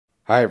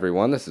Hi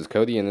everyone, this is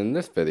Cody, and in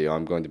this video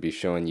I'm going to be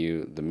showing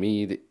you the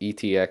Meade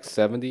ETX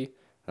 70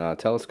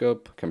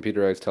 telescope,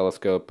 computerized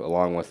telescope,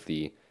 along with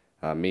the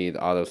Meade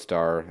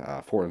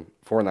AutoStar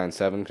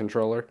 497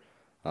 controller.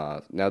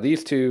 Now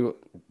these two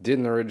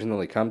didn't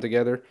originally come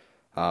together,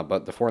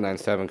 but the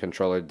 497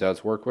 controller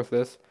does work with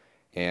this,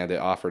 and it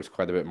offers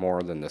quite a bit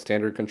more than the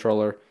standard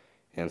controller.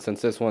 And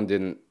since this one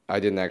I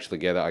didn't actually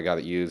get it, I got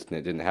it used and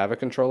it didn't have a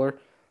controller,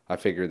 I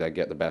figured I'd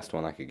get the best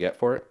one I could get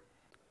for it.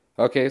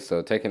 Okay,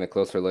 so taking a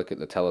closer look at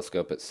the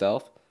telescope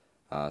itself.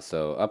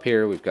 So up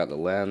here we've got the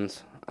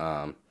lens.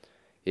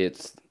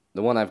 It's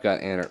the one I've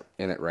got in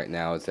it right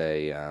now is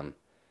a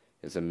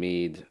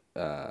Meade.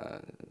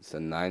 It's a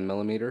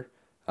 9mm.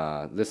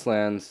 This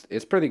lens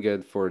is pretty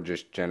good for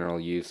just general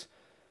use.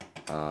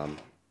 The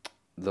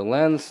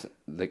lens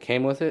that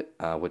came with it,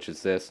 which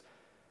is this,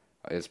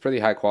 is pretty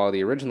high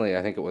quality. Originally,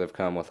 I think it would have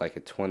come with like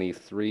a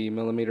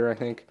 23mm, I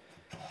think,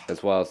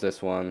 as well as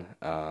this one.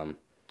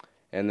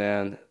 And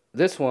then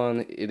this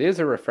one, it is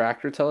a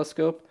refractor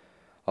telescope,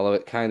 although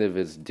it kind of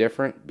is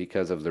different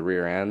because of the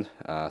rear end.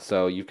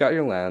 So you've got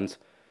your lens,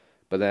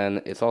 but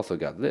then it's also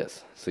got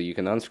this. So you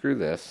can unscrew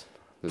this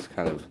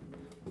kind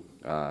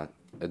of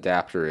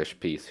adapter-ish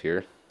piece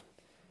here.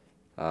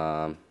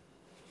 And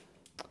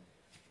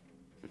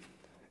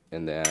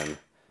then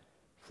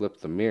flip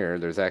the mirror.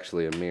 There's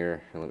actually a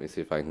mirror. Let me see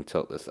if I can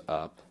tilt this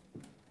up.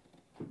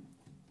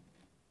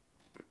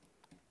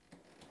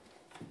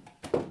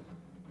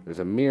 There's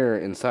a mirror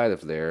inside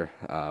of there,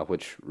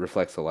 which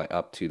reflects the light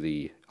up to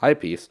the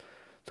eyepiece.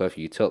 So if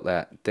you tilt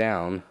that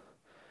down,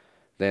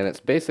 then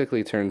it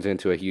basically turns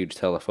into a huge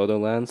telephoto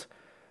lens.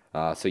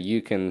 So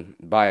you can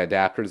buy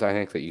adapters, I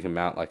think, that you can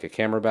mount like a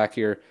camera back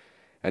here.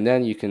 And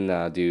then you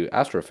can do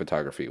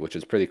astrophotography, which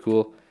is pretty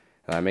cool.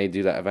 And I may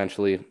do that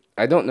eventually.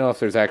 I don't know if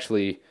there's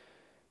actually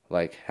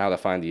like how to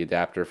find the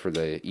adapter for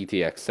the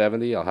ETX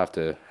 70. I'll have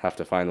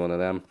to find one of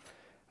them.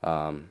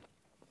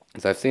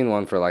 Because I've seen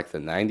one for like the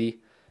 90.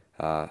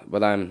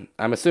 But I'm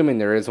assuming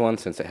there is one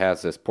since it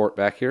has this port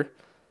back here.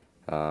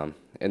 And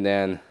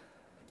then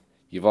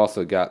you've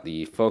also got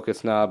the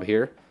focus knob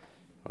here.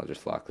 I'll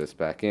just lock this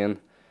back in,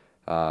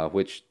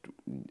 which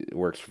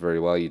works very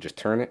well. You just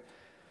turn it.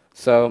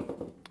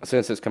 So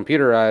since it's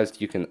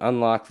computerized, you can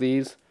unlock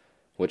these,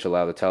 which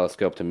allow the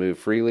telescope to move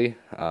freely.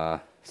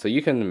 So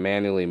you can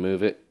manually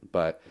move it,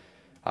 but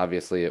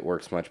obviously it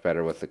works much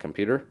better with the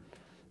computer.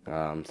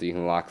 So you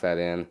can lock that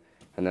in.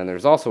 And then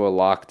there's also a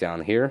lock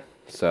down here.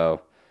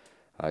 So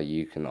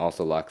you can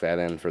also lock that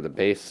in for the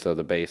base, so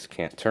the base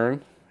can't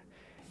turn.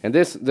 And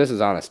this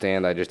is on a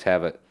stand. I just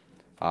have it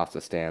off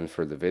the stand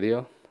for the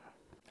video.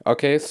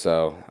 Okay,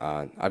 so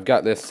I've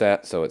got this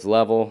set so it's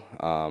level,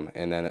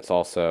 and then it's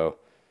also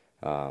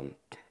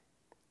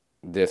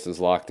this is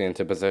locked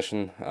into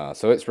position,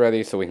 so it's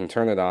ready. So we can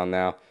turn it on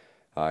now.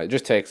 It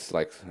just takes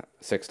like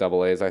 6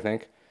 AA's, I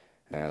think.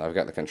 And I've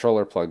got the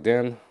controller plugged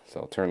in,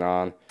 so I'll turn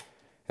on.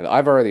 And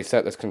I've already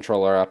set this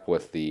controller up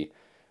with the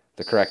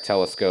correct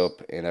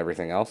telescope and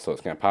everything else, so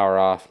it's going to power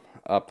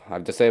up.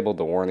 I've disabled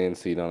the warning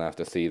so you don't have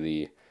to see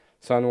the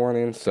sun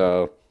warning.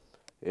 So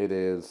it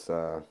is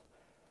the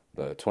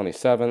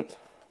 27th.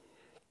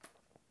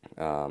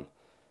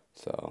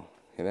 So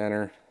hit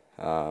enter.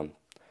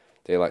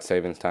 Daylight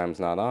savings time's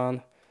not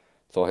on,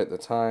 so I'll hit the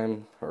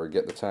time or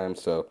get the time.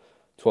 So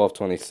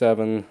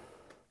 12:27.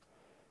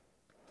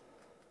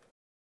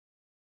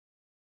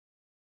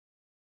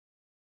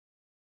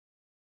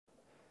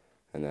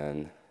 And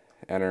then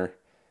enter.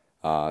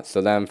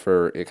 So then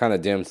it kind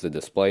of dims the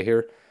display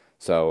here.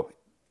 So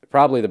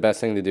probably the best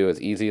thing to do is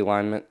easy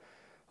alignment,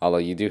 although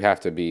you do have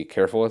to be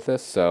careful with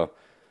this. So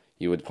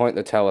you would point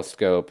the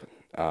telescope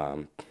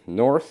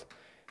north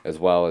as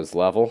well as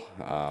level.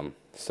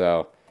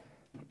 So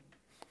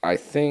I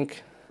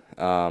think,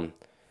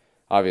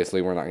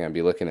 obviously we're not going to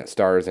be looking at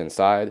stars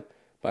inside,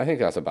 but I think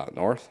that's about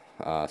north.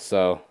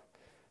 So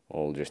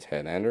we'll just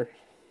hit enter.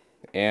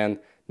 And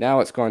now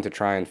it's going to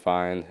try and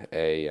find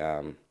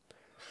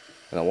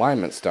an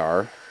alignment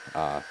star.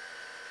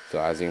 So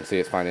as you can see,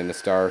 it's finding the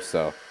star.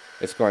 So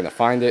it's going to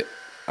find it,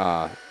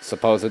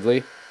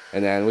 supposedly,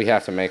 and then we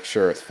have to make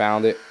sure it's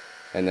found it,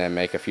 and then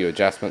make a few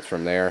adjustments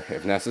from there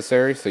if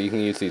necessary. So you can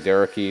use these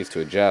arrow keys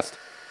to adjust,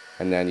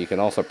 and then you can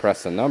also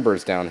press the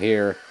numbers down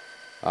here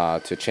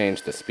to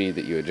change the speed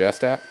that you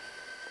adjust at.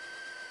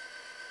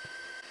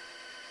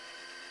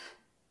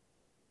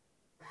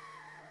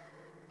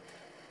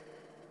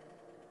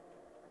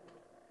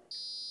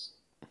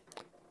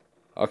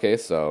 Okay,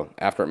 so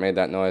after it made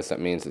that noise, that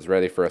means it's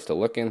ready for us to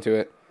look into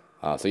it.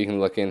 So you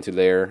can look into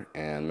there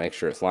and make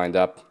sure it's lined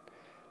up.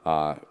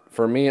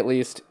 For me at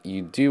least,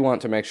 you do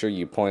want to make sure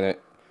you point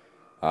it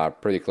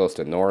pretty close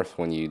to north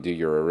when you do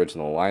your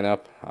original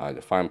lineup.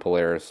 To find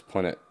Polaris,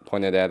 point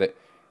it at it,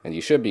 and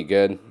you should be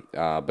good.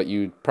 But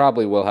you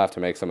probably will have to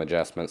make some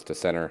adjustments to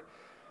center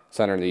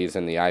these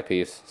in the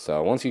eyepiece.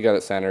 So once you got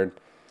it centered,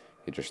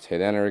 you just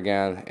hit enter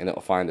again, and it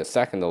will find a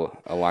second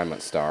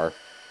alignment star.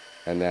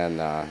 And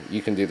then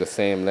you can do the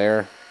same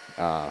there,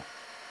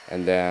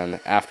 and then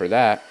after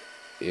that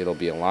it'll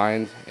be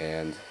aligned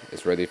and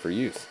it's ready for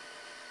use.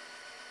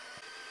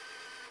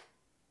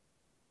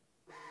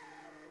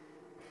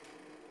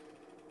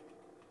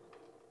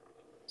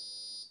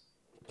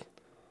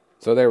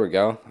 So there we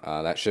go.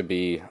 That should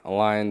be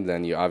aligned.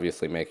 Then you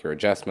obviously make your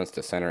adjustments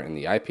to center in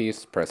the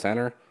eyepiece, press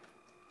enter,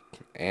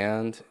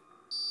 and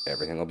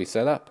everything will be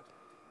set up.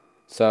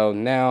 So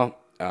now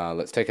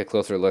let's take a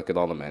closer look at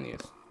all the menus.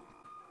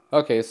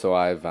 Okay, so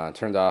I've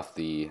turned off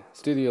the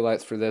studio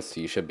lights for this, so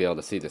you should be able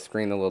to see the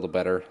screen a little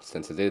better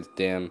since it is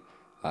dim.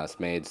 It's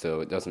made so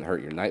it doesn't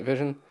hurt your night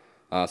vision.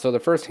 So the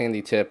first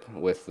handy tip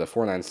with the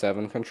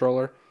 497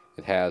 controller,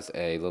 it has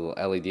a little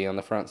LED on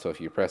the front, so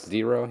if you press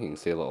 0, you can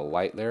see a little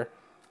light there.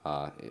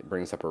 It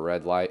brings up a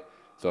red light.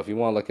 So if you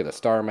want to look at a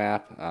star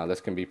map, this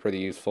can be pretty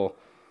useful.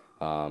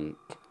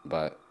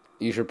 But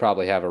you should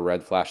probably have a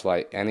red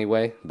flashlight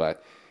anyway,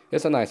 but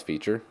it's a nice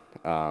feature.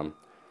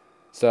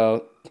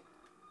 So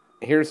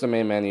here's the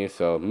main menu.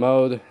 So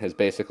mode is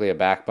basically a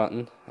back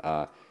button.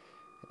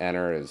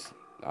 Enter is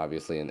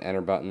obviously an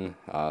enter button.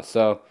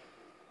 So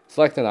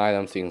select an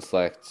item, so you can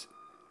select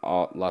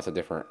lots of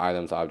different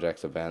items,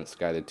 objects, events,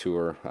 guided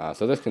tour.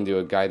 So this can do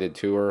a guided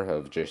tour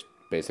of just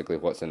basically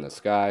what's in the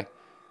sky.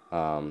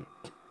 And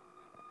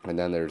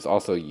then there's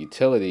also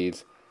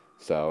utilities.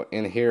 So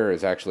in here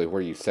is actually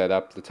where you set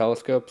up the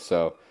telescope.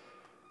 So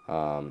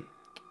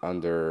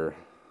under,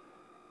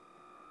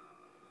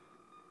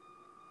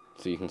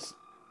 so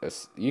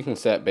you can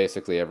set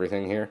basically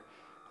everything here.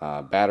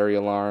 Battery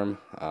alarm,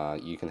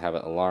 you can have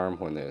an alarm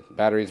when the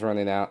battery's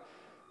running out.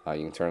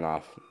 You can turn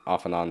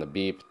off and on the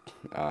beep.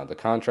 The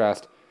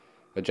contrast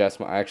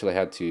adjustment, I actually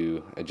had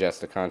to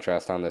adjust the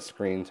contrast on this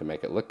screen to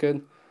make it look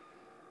good,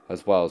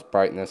 as well as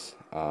brightness.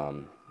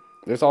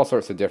 There's all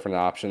sorts of different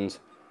options.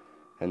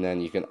 And then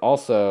you can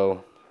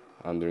also,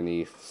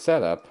 underneath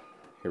setup,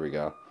 here we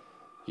go,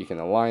 you can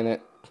align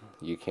it,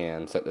 you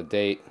can set the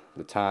date,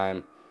 the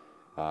time,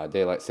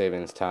 daylight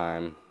savings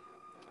time.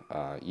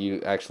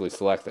 You actually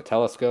select the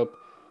telescope.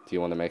 Do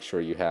you want to make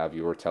sure you have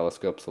your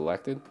telescope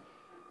selected?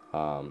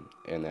 And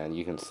then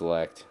you can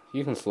select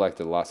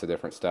lots of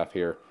different stuff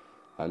here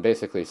and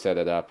basically set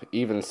it up.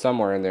 Even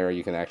somewhere in there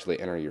you can actually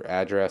enter your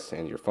address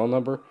and your phone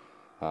number.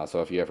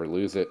 So if you ever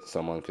lose it,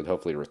 someone could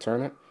hopefully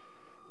return it.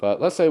 But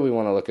let's say we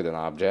want to look at an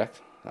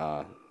object.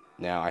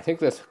 Now I think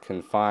this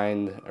can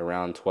find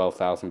around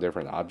 12,000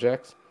 different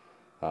objects.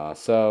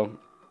 So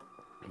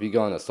if you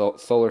go in the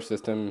solar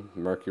system,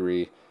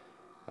 Mercury,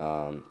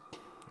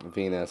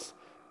 Venus,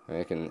 and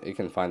it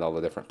can find all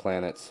the different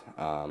planets.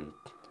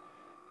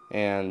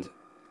 And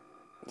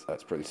so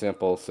that's pretty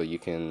simple. So you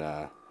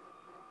can,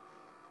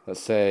 let's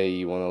say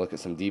you want to look at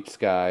some deep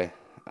sky,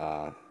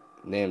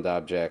 named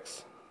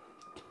objects.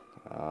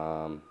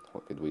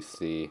 What could we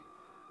see?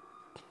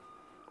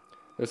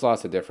 There's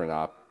lots of different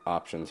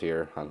options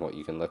here on what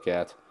you can look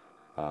at.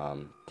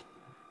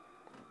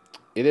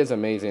 It is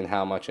amazing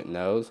how much it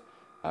knows.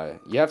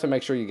 You have to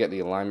make sure you get the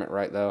alignment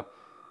right though,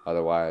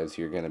 otherwise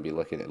you're going to be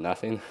looking at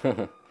nothing.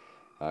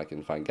 I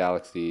can find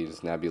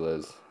galaxies,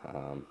 nebulas,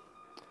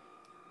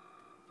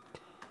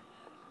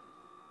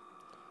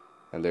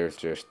 and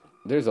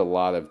there's a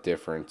lot of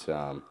different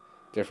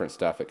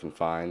stuff it can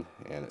find,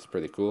 and it's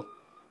pretty cool.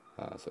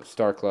 So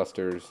star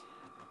clusters.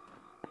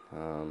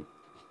 You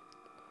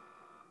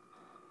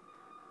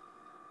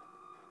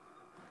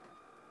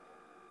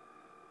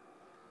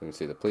can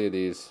see the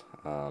Pleiades.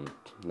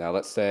 Now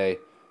let's say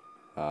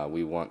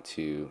we want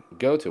to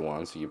go to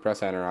one, so you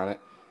press enter on it.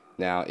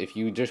 Now if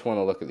you just want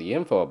to look at the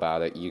info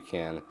about it, you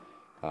can,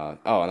 oh,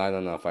 and I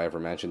don't know if I ever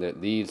mentioned it,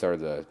 these are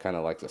the kind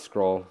of like the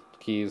scroll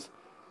keys.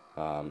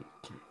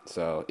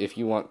 So if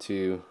you want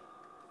to,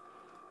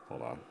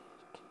 hold on.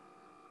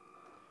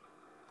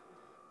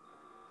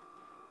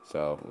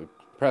 So we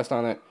pressed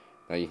on it.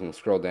 Now you can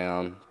scroll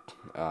down.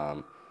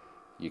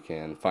 You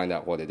can find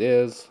out what it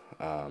is,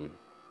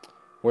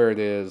 where it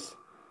is,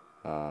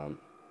 and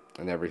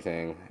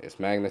everything. Its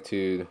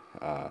magnitude,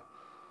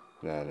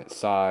 then its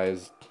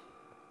size.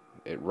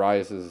 It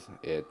rises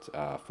at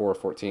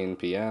 4:14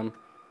 p.m.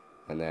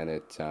 and then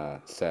it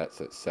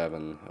sets at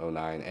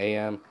 7:09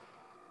 a.m.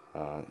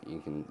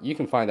 You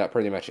can find out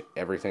pretty much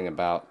everything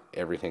about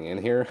everything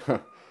in here.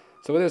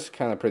 So it is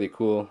kind of pretty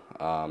cool.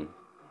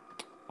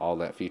 All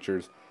that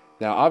features.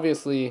 Now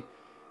obviously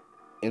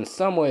in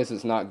some ways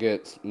it's not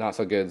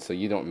so good, so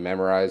you don't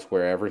memorize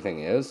where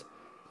everything is,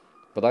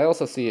 but I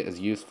also see it as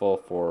useful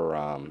for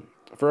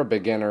a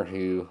beginner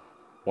who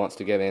wants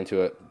to get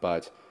into it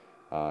but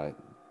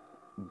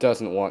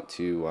doesn't want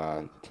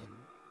to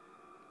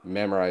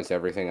memorize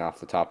everything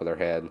off the top of their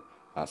head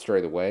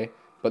straight away.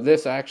 But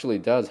this actually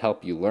does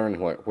help you learn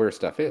where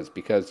stuff is,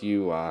 because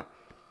you'll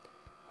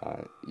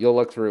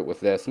look through it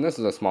with this, and this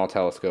is a small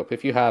telescope.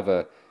 If you have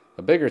a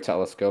bigger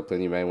telescope, then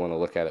you may want to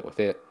look at it with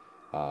it.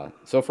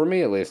 So for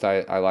me at least,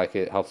 I like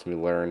it. It helps me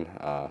learn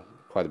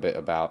quite a bit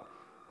about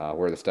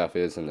where the stuff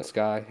is in the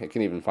sky. It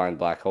can even find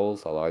black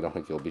holes, although I don't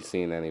think you'll be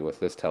seeing any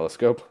with this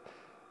telescope.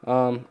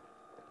 So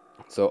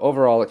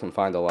overall it can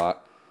find a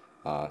lot.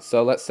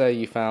 So let's say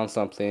you found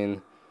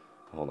something.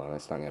 Hold on,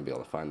 it's not going to be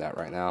able to find that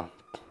right now.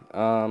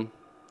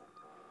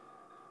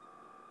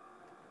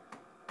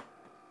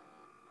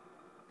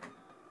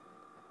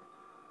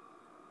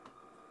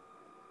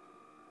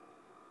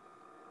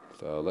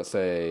 So let's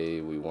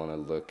say we want to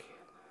look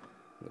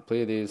the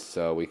Pleiades,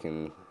 so we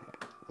can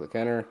click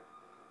enter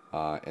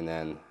and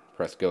then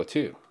press go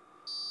to.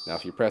 Now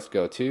if you press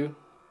go to,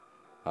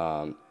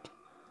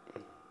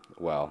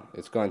 well,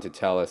 it's going to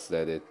tell us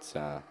that it's,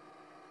 hold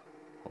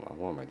on,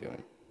 what am I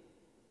doing?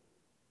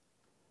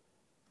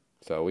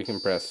 So we can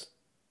press,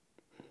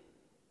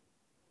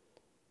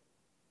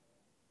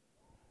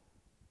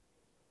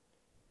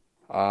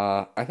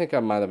 I think I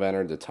might have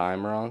entered the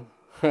time wrong,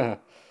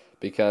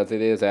 because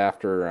it is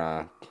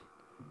after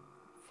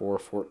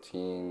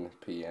 4:14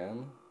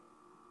 p.m.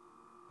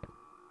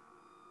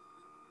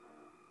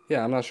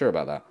 Yeah, I'm not sure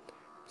about that.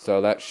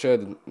 So that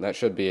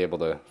should be able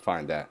to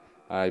find that.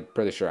 I'm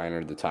pretty sure I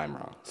entered the time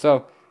wrong.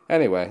 So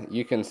anyway,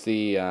 you can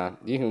see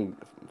you can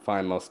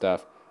find most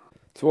stuff.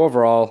 So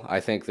overall, I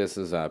think this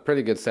is a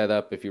pretty good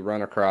setup. If you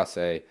run across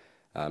a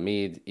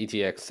Meade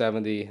ETX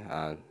 70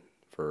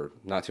 for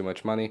not too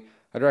much money,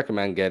 I'd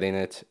recommend getting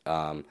it.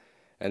 And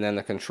then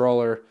the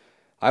controller,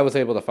 I was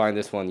able to find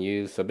this one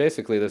used. So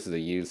basically, this is a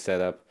used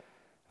setup,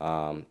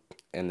 and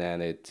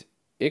then it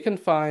can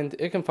find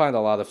a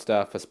lot of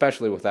stuff,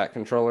 especially with that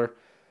controller.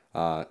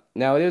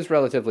 Now it is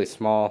relatively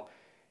small,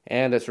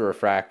 and it's a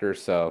refractor,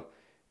 so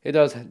it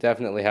does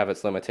definitely have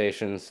its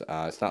limitations.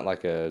 It's not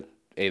like a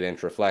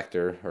 8-inch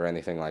reflector or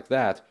anything like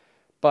that,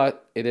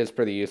 but it is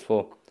pretty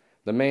useful.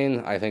 The main,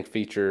 I think,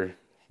 feature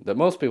that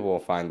most people will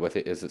find with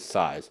it is its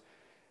size.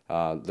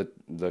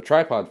 The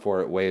tripod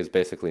for it weighs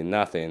basically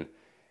nothing,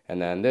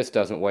 and then this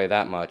doesn't weigh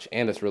that much,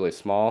 and it's really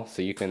small,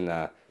 so you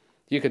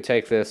could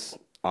take this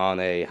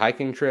on a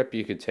hiking trip.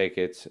 You can take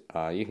it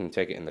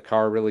in the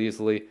car really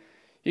easily.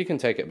 You can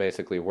take it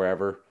basically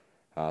wherever.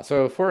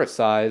 So for its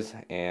size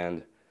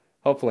and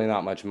hopefully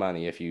not much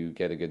money, if you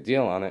get a good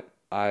deal on it,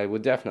 I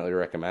would definitely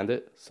recommend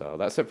it. So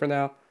that's it for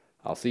now.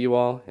 I'll see you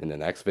all in the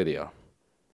next video.